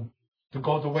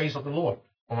go the ways of the Lord?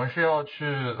 我们是要去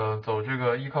走这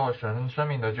个依靠神生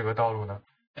命的这个道路呢？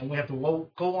 And we have to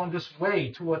go on this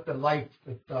way toward the life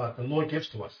that the Lord gives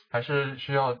to us? 还是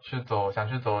需要想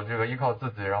去走这个依靠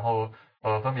自己，然后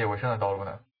分别为圣的道路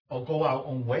呢？ Or go our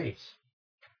own ways?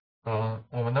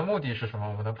 我们的目的是什么？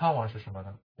我们的盼望是什么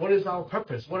呢？ What is our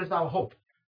purpose? What is our hope?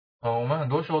 我们很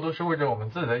多时候都是为着我们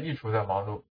自己的益处在忙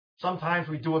碌， Sometimes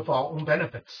we do it for our own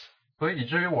benefits. 所以以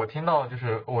至于我听到就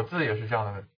是我自己也是这样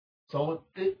的人。 So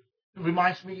it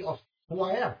reminds me of who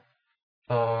I am.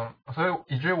 所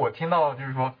以以至于我听到就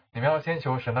是说你们要先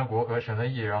求神的国和神的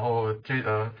义，然后这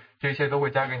一切都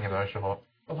会加给你们的时候，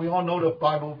 We all know the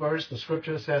Bible verse. The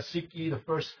scripture says, "Seek ye the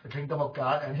first the kingdom of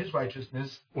God and His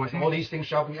righteousness, and all these things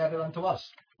shall be added unto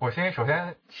us." 我心里首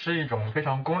先是一种非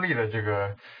常功利的这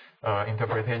个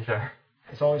interpretation，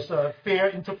 So it's a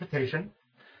fair interpretation.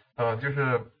 就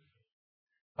是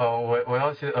我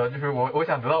要就是我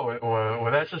想得到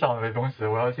我在世上的东西，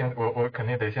我肯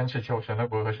定得先去求神的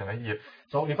国和神的义。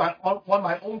 So if I want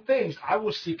my own things, I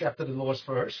will seek after the Lord's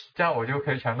first. 这样我就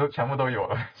可以全部都有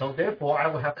了。 So therefore, I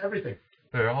will have everything.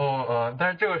 对，然后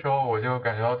但是这个时候我就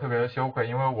感觉到特别的羞愧，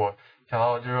因为我想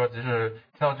到就是说，即使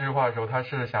听到这句话的时候，他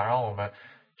是想让我们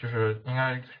就是应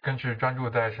该更去专注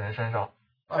在神身上。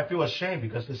 I feel ashamed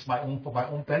because it's for my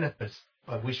own benefits.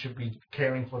 but we should be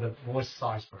caring for the Lord's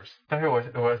size first. 但是我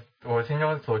心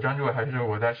中所专注的还是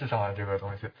我在世上的这个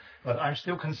东西。But I'm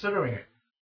still considering it.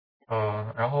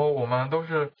 然后我们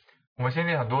心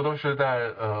里很多都是在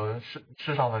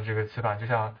世上的这个期盼，就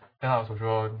像丹娜所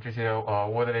说这些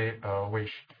worldly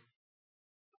wish。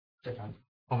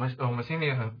我们心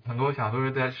里很多想都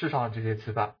是在世上的这些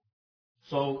期盼。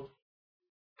So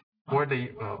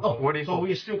worldly so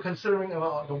we're still considering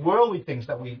about the worldly things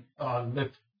that we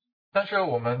live. 但是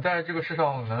我们在这个世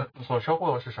上所收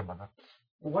获的是什么呢？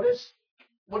 What is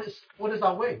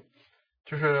our way?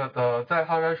 就是在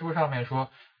哈该书上面说，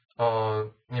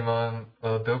你们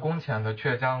得工钱的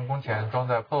却将工钱装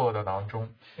在破漏的囊中。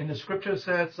In the scripture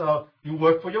says, you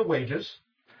work for your wages.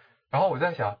 然后我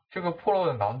在想，这个破漏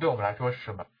的囊对我们来说是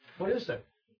什么？ What is it?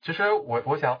 其实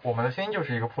我想，我们的心就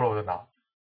是一个破漏的囊。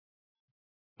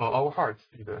Our hearts，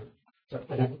 对，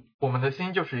我们的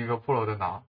心就是一个破漏的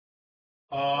囊。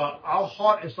Our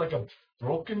heart is like a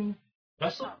broken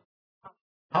vessel.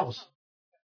 House.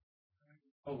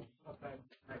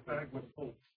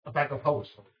 A bag of holes.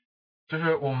 就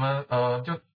是我们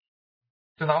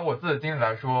就拿我自己的经历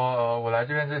来说，我来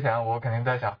这边之前，我肯定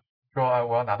在想说，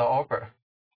我要拿到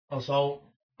offer。So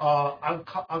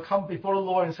I'll come before the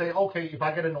Lord and say, okay, if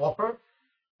I get an offer.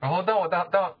 然后当我拿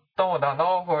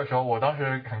到 offer 的时候，我当时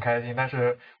很开心，但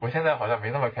是我现在好像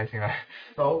没那么开心了。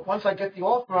So once I get the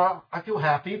offer, I feel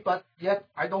happy, but yet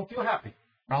I don't feel happy.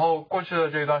 然后过去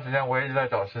的这一段时间，我也一直在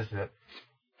找实习。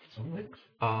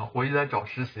我一直在找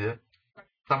实习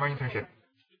 ，summer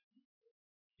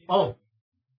internship。Oh,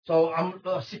 so I'm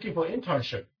seeking for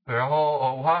internship. 对，然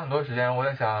后我花很多时间，我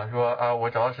在想说我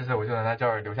找到实习，我就能在这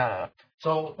儿留下来了。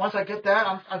So once I get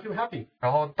that, I feel happy.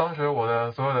 然后当时我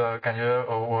的所有的感觉，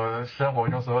我生活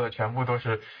中所有的全部都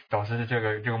是找实习这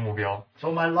个目标。So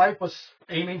my life was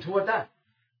aiming toward that.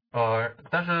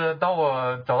 但是当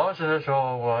我找到实习的时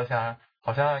候，我想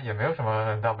好像也没有什么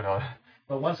很大不了的。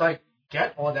But once I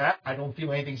get all that, I don't feel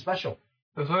anything special.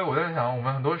 所以我在想，我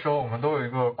们很多时候我们都有一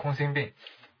个空心病。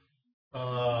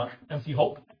Empty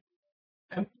hope.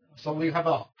 So we have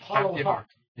a hollow heart.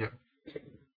 Yeah.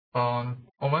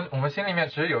 我们心里面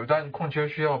其实有一段空缺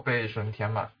需要被神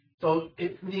填满。So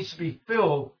it needs to be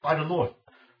filled by the Lord.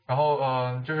 然后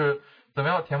就是怎么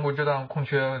样填补这段空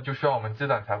缺，就需要我们积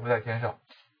攒财富在天上。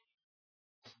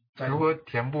如何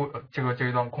填补这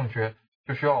一段空缺，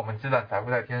就需要我们积攒财富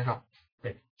在天上。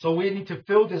Okay. So we need to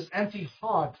fill this empty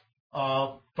heart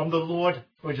from the Lord,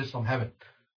 which is from heaven.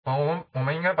 我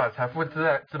们应该把财富积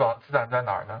攒在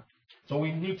哪儿呢？ So we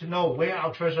need to know where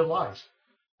our treasure lies.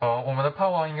 我们的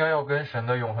盼望应该要跟神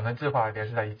的永恒的计划联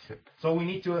系在一起。So we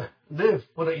need to live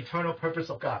for the eternal purpose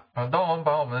of God. 当我们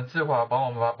把我们的计划，把我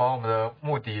们的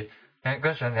目的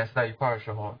跟神联系在一块儿的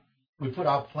时候 we put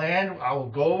our plan,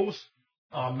 our goals,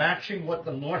 matching what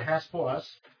the Lord has for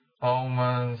us.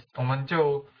 我们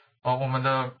就我们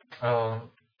的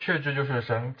确知就是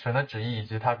神的旨意以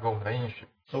及他给我们的应许。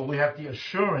So we have the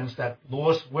assurance that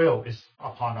Lord's will is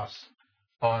upon us.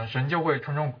 神就会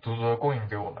充充足足的供应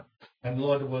给我们。And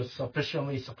Lord will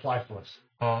sufficiently supply for us.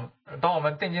 当我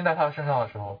们定睛在他身上的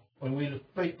时候 when we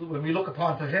look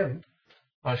upon to Him,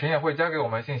 神也会加给我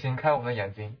们信心，开我们的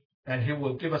眼睛， and He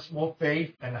will give us more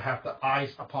faith and have the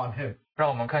eyes upon Him. 让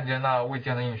我们看见那未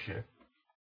见的应许，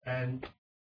 And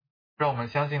让我们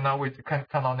相信那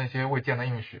看到那些未见的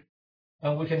应许。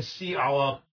 we can see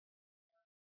our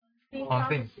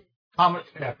things.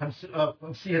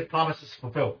 see His promises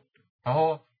fulfilled. 然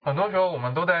后很多时候我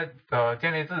们都在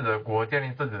建立自己的国，建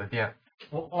立自己的殿。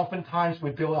Oftentimes we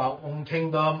build our own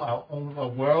kingdom, our own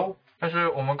world. 但是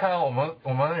我们看到我们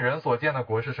人所建的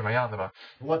国是什么样的吧？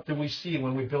 What do we see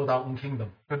when we build our own kingdom?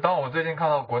 就当我最近看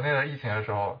到国内的疫情的时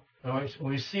候， When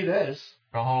we see this,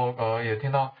 然后也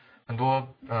听到很多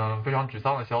非常沮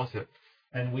丧的消息。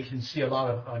 and we can see a lot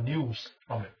of news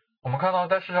from it. 我们看到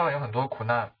在世上有很多苦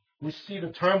难， We see the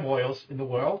turmoils in the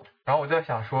world. 然后我在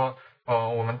想说，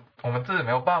我们自己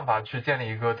没有办法去建立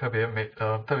一个特别美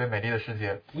丽的世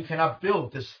界， We cannot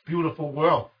build this beautiful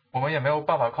world. 我们也没有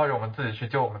办法靠着我们自己去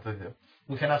救我们自己。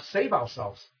 We cannot save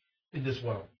ourselves in this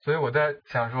world. 所以我在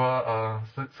想说，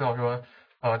思考说，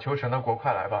求神的国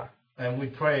快来吧， And we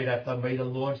pray that may the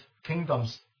Lord's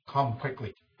kingdoms come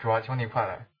quickly. 主啊，求你快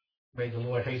来。 May the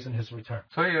Lord hasten His return.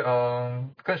 所以，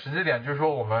更实际点就是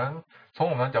说，我们从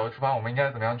我们的角度出发，我们应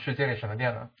该怎么样去建立神的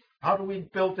殿呢？ How do we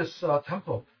build this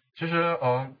temple? 其实，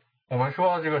我们说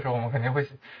到这个时候，我们肯定会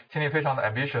心里非常的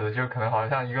ambitious， 就可能好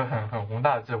像一个很宏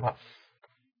大的计划。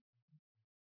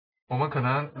我们可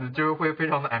能就会非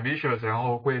常的 ambitious， 然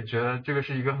后会觉得这个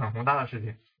是一个很宏大的事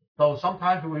情。 So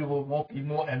sometimes we will be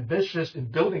more ambitious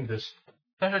in building this.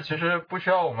 但是其实不需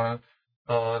要我们，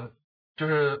就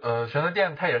是神的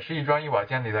殿它也是一砖一瓦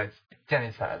建立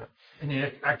起来的。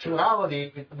In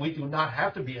actuality, we do not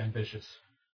have to be ambitious.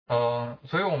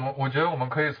 所以我觉得我们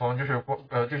可以从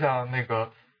就像那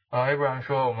个Abraham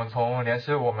说，我们从联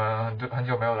系我们很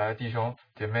久没有来的弟兄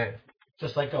姐妹。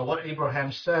Just like what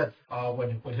Abraham said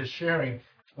when his sharing,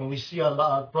 when we see a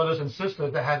lot of brothers and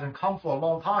sisters that hasn't come for a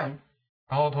long time.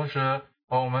 然后同时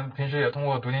我们平时也通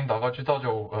过读经祷告去造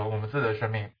就我们自己的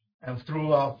生命。And through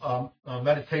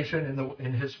meditation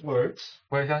in His words.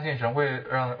 我也相信神会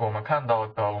让我们看到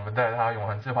我们在他永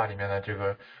恒计划里面的这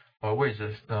个位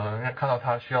置，看到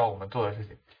他需要我们做的事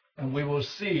情。And we will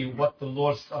see what the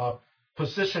Lord's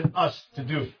position us to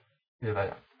do. 谢谢大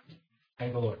家。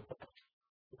Thank the Lord.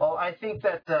 Well, I think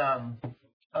that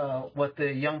what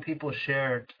the young people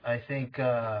shared, I think,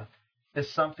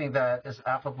 is something that is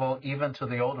applicable even to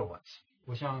the older ones.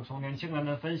 我想从年轻人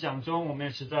的分享中，我们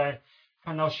也是在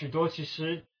看到许多其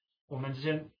实我们这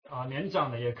些年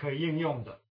长的也可以应用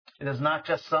的。It is not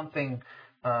just something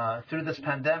through this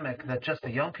pandemic that just the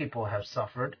young people have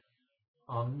suffered.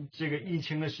 这个疫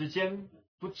情的时间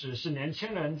不只是年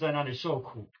轻人在那里受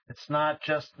苦。It's not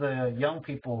just the young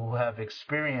people who have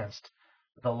experienced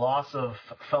the loss of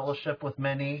fellowship with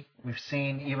many. We've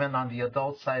seen even on the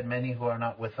adult side many who are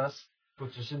not with us. 不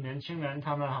只是年轻人，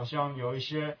他们好像有一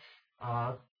些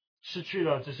失去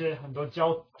了这些很多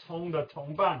交通的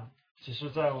同伴，其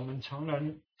实在我们成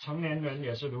年人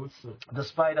也是如此。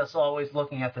Despite us always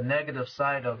looking at the negative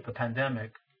side of the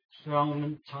pandemic, 虽然我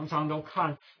们常常都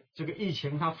看这个疫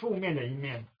情它负面的一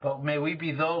面， but may we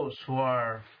be those who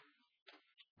are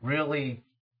really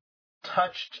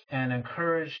touched and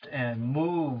encouraged and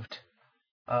moved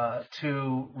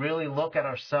to really look at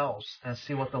ourselves and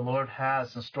see what the Lord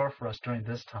has in store for us during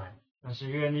this time. 但是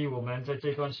愿意我们在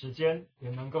这段时间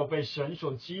也能够被神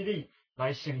所激励，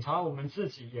来省察我们自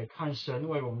己，也看神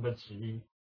为我们的旨意。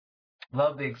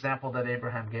Love the example that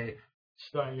Abraham gave.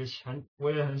 是的，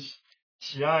我也很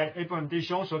喜爱 Abraham 弟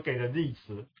兄所给的例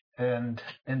子。And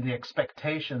in the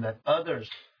expectation that others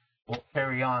will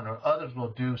carry on or others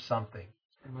will do something.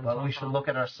 But we should look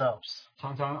at ourselves.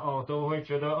 常常都会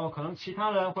觉得可能其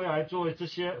他人会来做这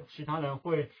些，其他人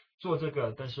会做这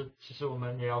个，但是其实我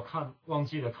们也要忘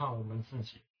记了看我们自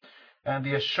己。And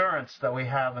the assurance that we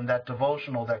have in that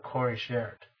devotional that Corey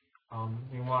shared.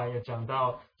 另外也讲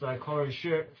到在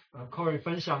Corey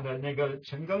分享的那个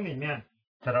晨更里面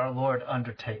 ，that our Lord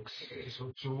undertakes.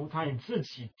 主他以自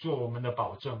己做我们的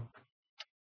保证。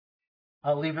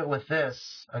I'll leave it with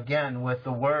this again, with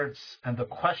the words and the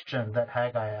question that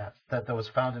Haggai asked, that was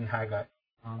found in Haggai.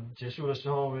 结束的时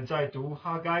候，我们在读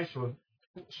哈该所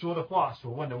说的话，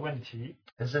所问的问题。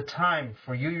Is it time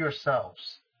for you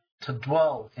yourselves to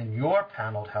dwell in your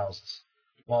paneled houses,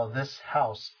 while this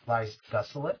house lies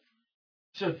desolate?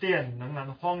 这殿仍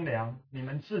然荒凉，你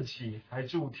们自己还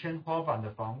住天花板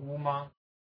的房屋吗？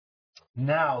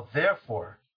 Now,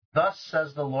 therefore, thus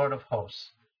says the Lord of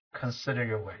hosts, consider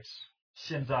your ways.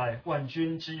 现在万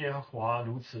军之耶和华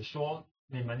如此说：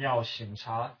你们要省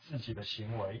察自己的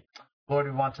行为。Lord,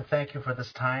 we want to thank you for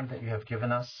this time that you have given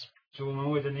us. 主，我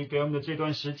们为着你给我们的这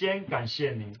段时间，感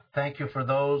谢你。Thank you for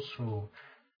those who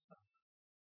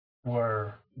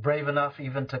were brave enough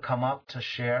even to come up to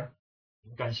share.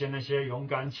 感谢那些勇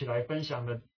敢起来分享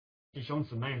的弟兄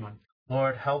姊妹们。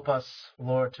Lord, help us,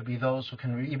 Lord, to be those who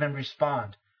can even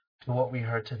respond to what we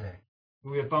heard today.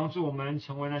 主也帮助我们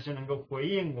成为那些能够回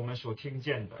应我们所听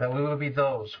见的。 That we would be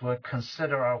those who would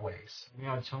consider our ways. 我们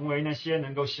要成为那些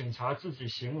能够省察自己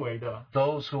行为的。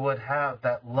 Those who would have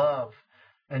that love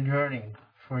and yearning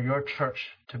for your church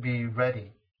to be ready.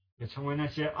 也成为那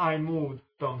些爱慕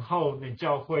等候你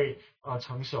教会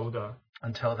成熟的。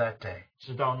 Until that day.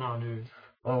 直到那日。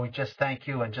 Lord, we just thank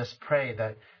you and just pray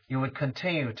that you would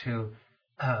continue to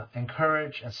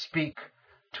encourage and speak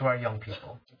to our young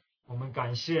people. 我们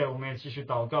感谢，我们也继续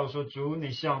祷告说，主，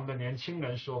你向我们的年轻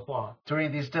人说话。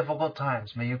 During these difficult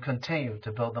times, may you continue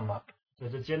to build them up. 在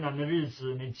这艰难的日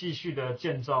子，你继续的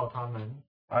建造他们。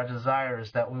 Our desire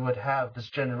is that we would have this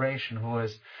generation who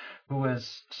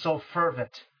is so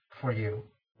fervent for you.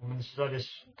 我们实在的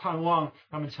盼望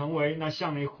他们成为那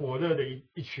向你火热的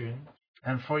一群。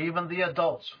 And for even the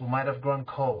adults who might have grown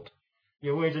cold.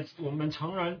 也为着我们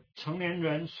成年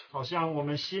人，好像我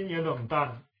们心也冷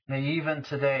淡。 May even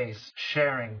today's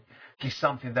sharing be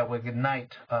something that would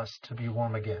ignite us to be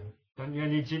warm again. 但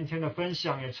愿你今天的分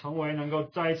享也成为能够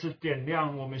再一次点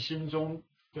亮我们心中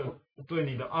的对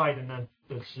你的爱的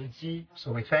时机。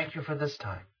 So we thank you for this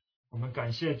time. 我们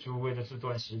感谢主为了这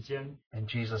段时间。 In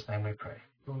Jesus' name we pray.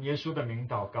 用耶稣的名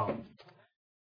祷告。